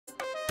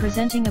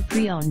Presenting a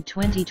pre-owned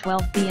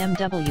 2012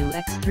 BMW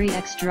X3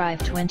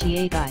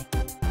 xDrive28i.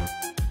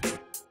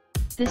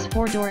 This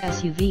four-door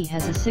SUV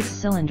has a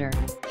 6-cylinder,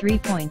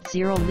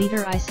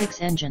 3.0-liter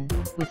i6 engine,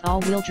 with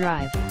all-wheel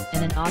drive,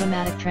 and an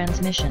automatic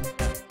transmission.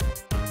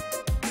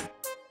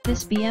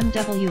 This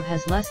BMW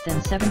has less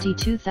than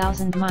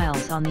 72,000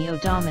 miles on the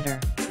odometer.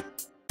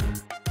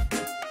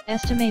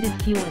 Estimated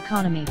fuel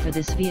economy for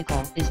this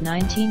vehicle is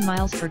 19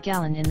 miles per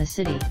gallon in the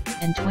city,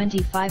 and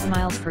 25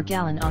 miles per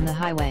gallon on the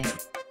highway.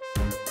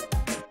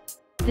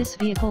 This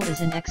vehicle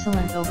is in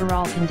excellent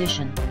overall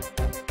condition.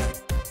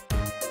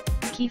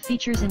 Key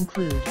features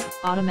include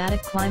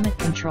automatic climate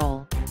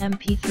control,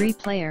 MP3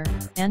 player,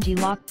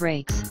 anti-lock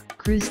brakes,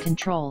 cruise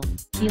control,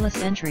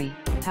 keyless entry,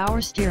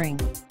 power steering,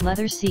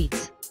 leather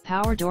seats,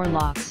 power door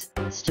locks,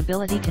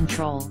 stability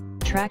control,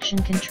 traction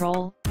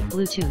control,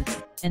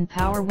 Bluetooth, and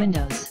power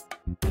windows.